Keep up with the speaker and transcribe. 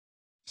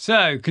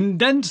So,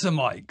 condenser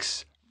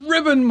mics,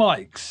 ribbon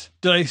mics,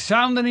 do they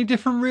sound any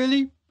different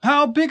really?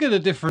 How big are the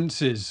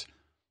differences?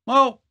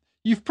 Well,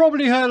 you've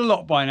probably heard a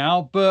lot by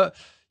now, but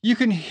you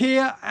can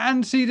hear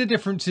and see the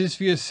differences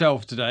for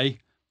yourself today.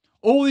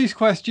 All these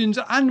questions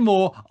and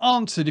more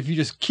answered if you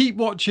just keep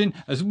watching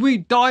as we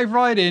dive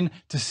right in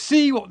to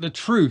see what the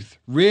truth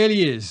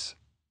really is.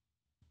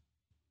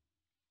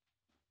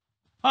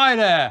 Hi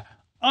there,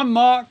 I'm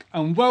Mark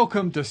and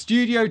welcome to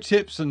Studio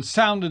Tips and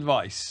Sound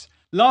Advice.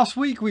 Last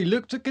week we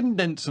looked at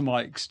condenser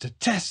mics to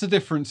test the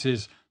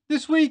differences.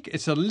 This week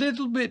it's a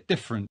little bit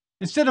different.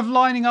 Instead of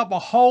lining up a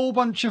whole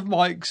bunch of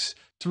mics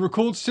to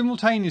record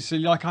simultaneously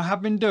like I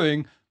have been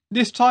doing,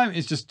 this time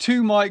it's just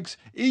two mics,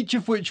 each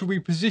of which will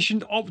be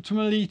positioned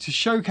optimally to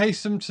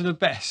showcase them to the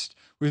best,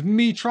 with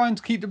me trying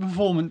to keep the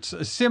performance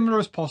as similar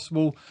as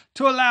possible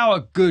to allow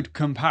a good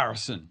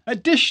comparison.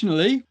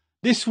 Additionally,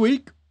 this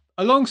week,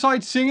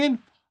 alongside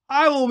singing,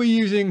 I will be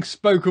using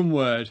spoken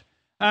word.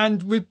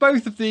 And with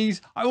both of these,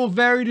 I will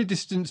vary the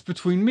distance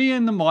between me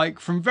and the mic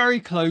from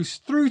very close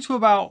through to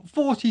about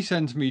 40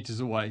 centimeters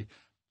away,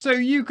 so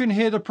you can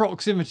hear the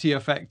proximity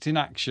effect in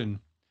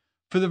action.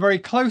 For the very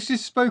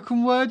closest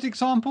spoken word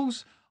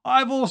examples,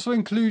 I've also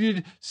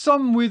included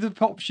some with a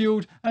pop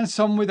shield and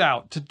some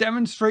without to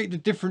demonstrate the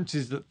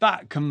differences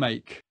that can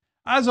make.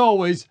 As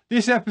always,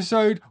 this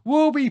episode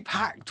will be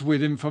packed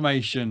with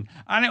information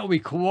and it will be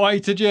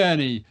quite a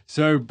journey,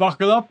 so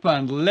buckle up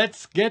and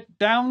let's get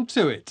down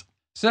to it.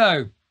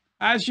 So,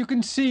 as you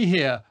can see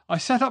here, I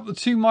set up the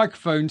two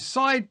microphones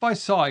side by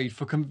side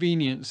for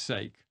convenience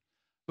sake.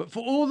 But for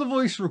all the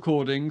voice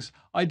recordings,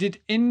 I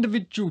did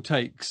individual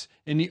takes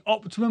in the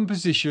optimum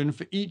position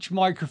for each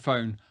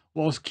microphone,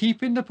 whilst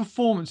keeping the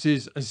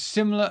performances as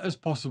similar as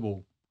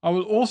possible. I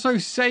will also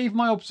save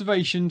my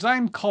observations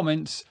and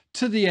comments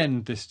to the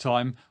end this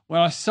time when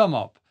I sum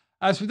up,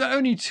 as with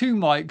only two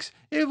mics,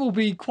 it will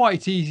be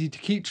quite easy to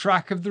keep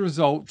track of the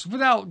results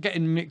without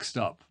getting mixed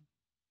up.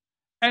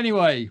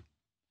 Anyway,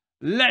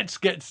 let's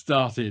get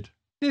started.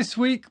 This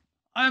week,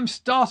 I am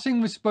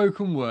starting with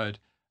spoken word,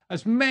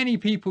 as many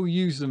people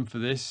use them for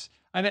this,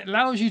 and it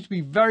allows you to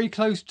be very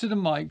close to the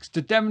mics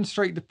to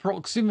demonstrate the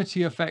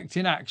proximity effect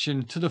in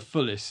action to the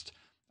fullest,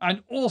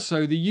 and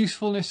also the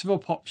usefulness of a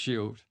pop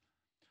shield.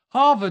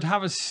 Harvard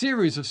have a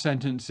series of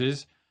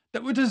sentences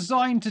that were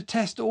designed to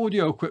test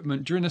audio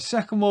equipment during the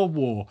Second World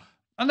War,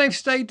 and they've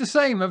stayed the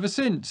same ever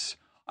since.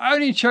 I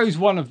only chose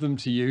one of them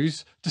to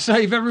use to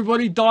save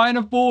everybody dying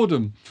of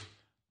boredom.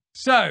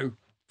 So,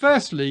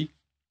 firstly,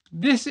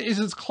 this is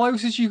as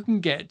close as you can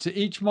get to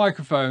each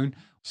microphone,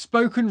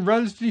 spoken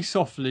relatively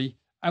softly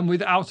and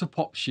without a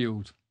pop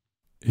shield.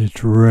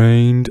 It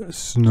rained,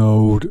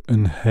 snowed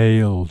and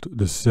hailed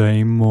the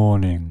same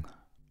morning.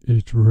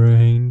 It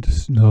rained,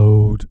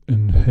 snowed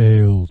and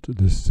hailed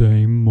the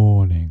same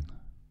morning.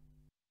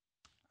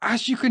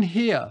 As you can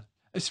hear,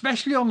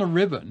 especially on the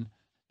ribbon,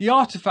 the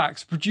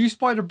artifacts produced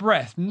by the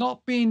breath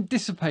not being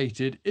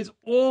dissipated is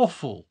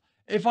awful.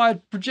 If I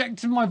had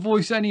projected my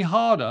voice any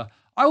harder,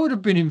 I would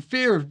have been in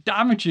fear of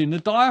damaging the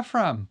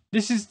diaphragm.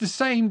 This is the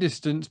same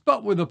distance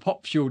but with a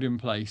pop shield in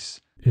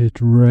place. It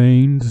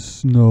rained,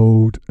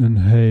 snowed and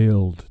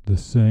hailed the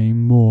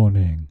same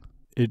morning.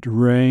 It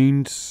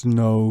rained,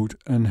 snowed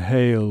and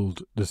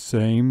hailed the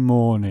same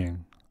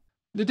morning.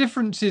 The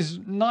difference is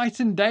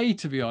night and day,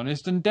 to be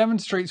honest, and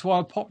demonstrates why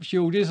a pop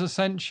shield is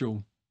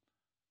essential.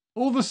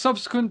 All the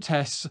subsequent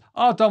tests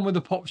are done with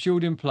a pop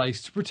shield in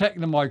place to protect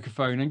the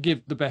microphone and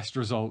give the best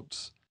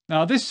results.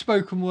 Now, this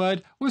spoken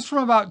word was from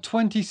about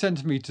 20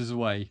 centimeters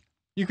away.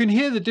 You can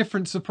hear the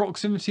difference the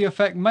proximity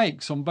effect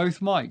makes on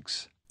both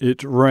mics.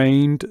 It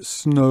rained,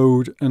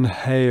 snowed and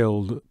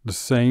hailed the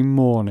same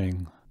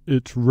morning.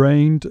 It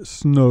rained,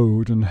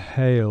 snowed and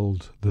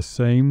hailed the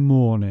same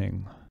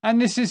morning. And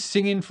this is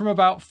singing from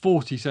about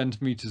 40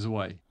 centimeters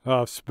away.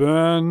 I've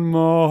spent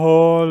my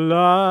whole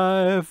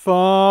life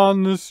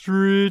on the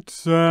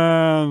streets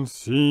and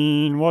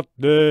seen what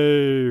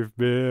they've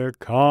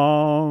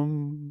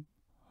become.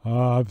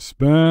 I've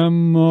spent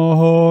my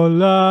whole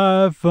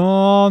life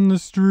on the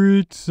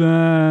streets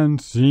and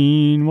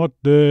seen what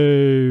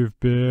they've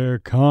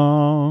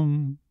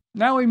become.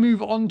 Now we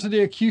move on to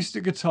the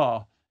acoustic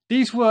guitar.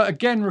 These were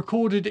again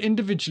recorded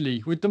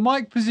individually, with the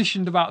mic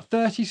positioned about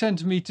 30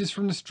 centimeters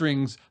from the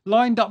strings,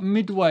 lined up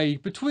midway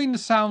between the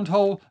sound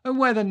hole and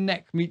where the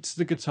neck meets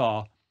the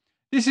guitar.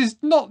 This is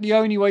not the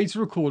only way to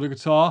record a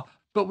guitar,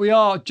 but we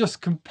are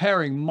just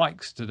comparing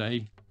mics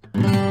today.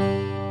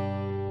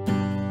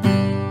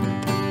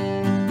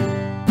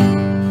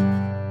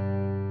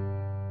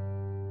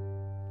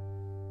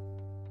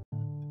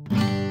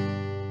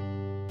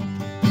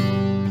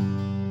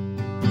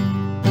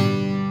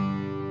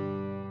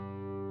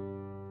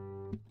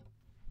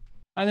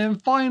 And then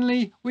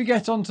finally, we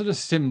get onto the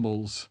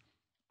cymbals.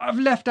 I've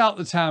left out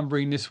the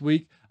tambourine this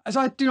week as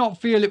I do not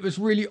feel it was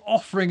really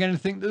offering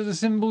anything that the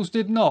cymbals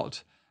did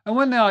not. And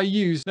when they are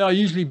used, they are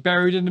usually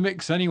buried in the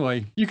mix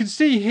anyway. You can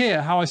see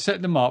here how I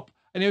set them up,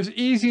 and it was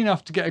easy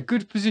enough to get a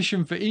good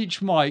position for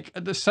each mic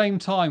at the same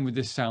time with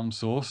this sound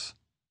source.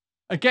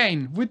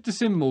 Again, with the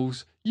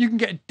cymbals, You can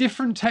get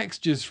different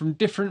textures from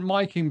different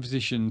miking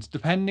positions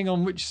depending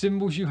on which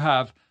cymbals you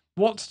have,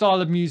 what style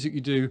of music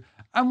you do,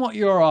 and what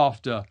you're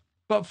after.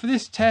 But for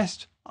this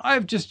test, I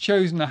have just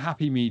chosen a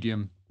happy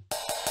medium.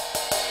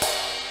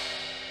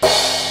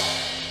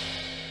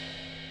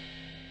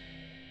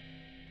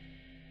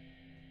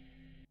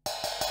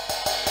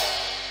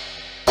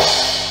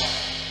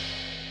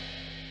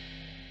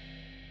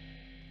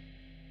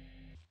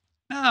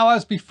 Now,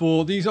 as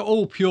before, these are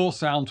all pure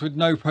sounds with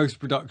no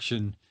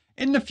post-production.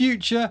 In the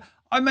future,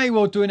 I may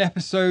well do an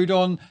episode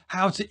on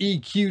how to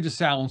EQ the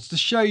sounds to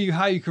show you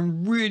how you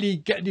can really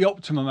get the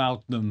optimum out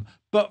of them.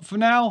 But for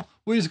now,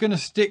 we're just going to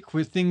stick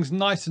with things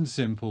nice and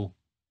simple.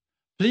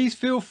 Please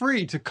feel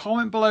free to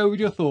comment below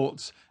with your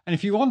thoughts, and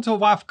if you want a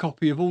WAV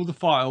copy of all the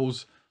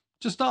files,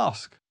 just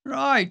ask.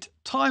 Right,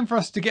 time for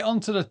us to get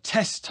onto the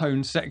test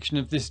tone section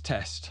of this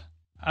test.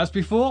 As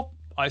before,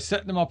 I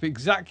set them up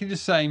exactly the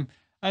same,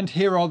 and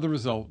here are the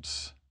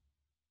results.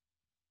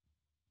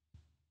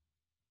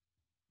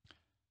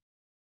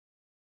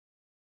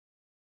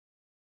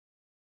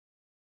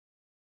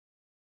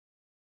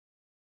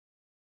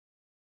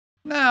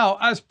 Now,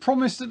 as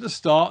promised at the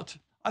start,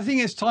 I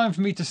think it's time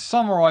for me to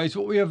summarise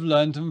what we have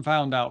learned and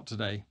found out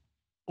today,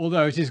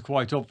 although it is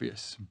quite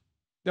obvious.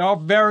 There are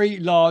very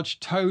large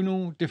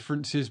tonal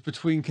differences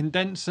between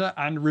condenser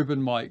and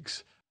ribbon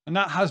mics, and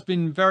that has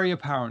been very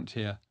apparent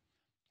here.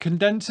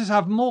 Condensers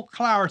have more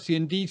clarity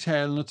and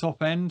detail on the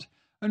top end,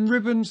 and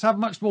ribbons have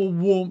much more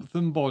warmth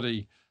and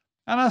body,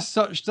 and as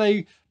such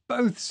they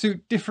both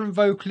suit different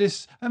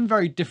vocalists and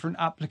very different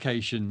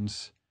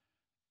applications.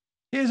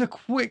 Here's a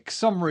quick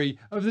summary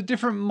of the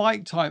different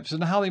mic types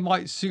and how they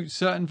might suit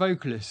certain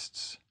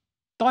vocalists.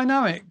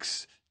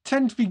 Dynamics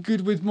tend to be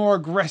good with more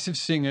aggressive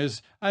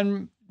singers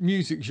and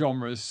music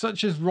genres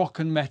such as rock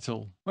and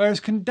metal, whereas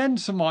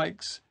condenser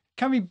mics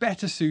can be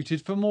better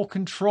suited for more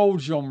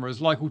controlled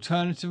genres like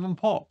alternative and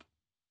pop.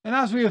 And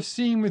as we have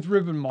seen with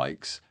ribbon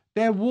mics,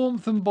 their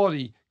warmth and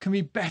body can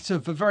be better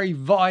for very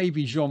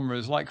vibey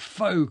genres like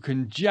folk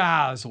and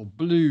jazz or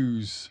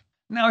blues.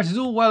 Now, it is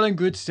all well and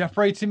good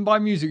separating by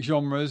music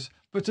genres,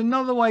 but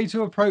another way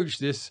to approach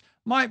this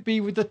might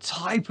be with the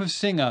type of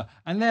singer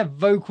and their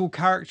vocal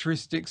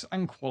characteristics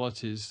and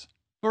qualities.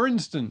 For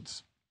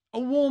instance, a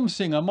warm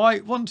singer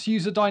might want to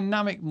use a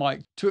dynamic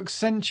mic to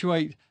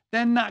accentuate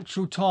their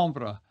natural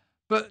timbre,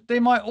 but they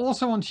might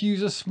also want to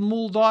use a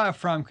small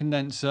diaphragm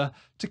condenser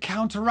to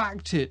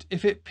counteract it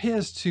if it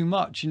peers too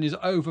much and is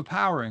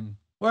overpowering.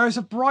 Whereas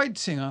a bright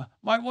singer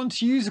might want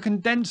to use a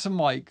condenser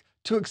mic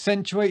to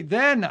accentuate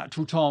their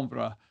natural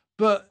timbre,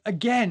 but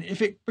again, if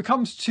it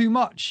becomes too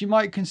much, you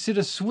might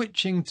consider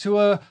switching to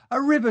a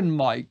ribbon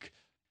mic.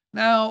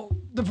 Now,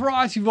 the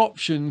variety of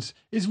options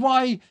is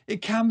why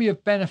it can be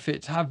of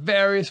benefit to have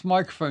various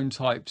microphone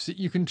types that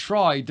you can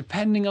try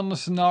depending on the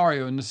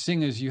scenario and the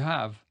singers you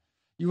have.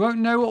 You won't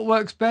know what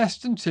works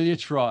best until you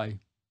try.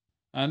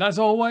 And as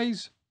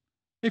always,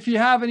 if you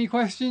have any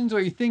questions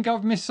or you think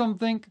I've missed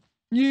something,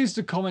 use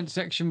the comment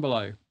section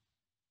below.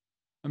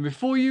 And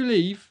before you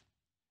leave,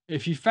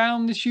 if you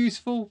found this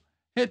useful,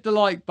 hit the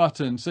like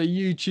button so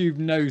YouTube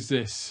knows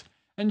this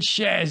and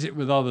shares it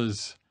with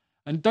others.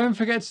 And don't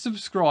forget to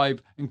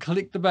subscribe and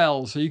click the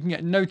bell so you can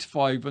get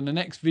notified when the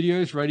next video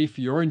is ready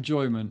for your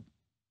enjoyment.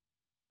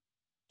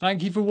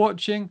 Thank you for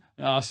watching,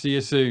 and I'll see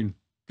you soon.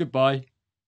 Goodbye.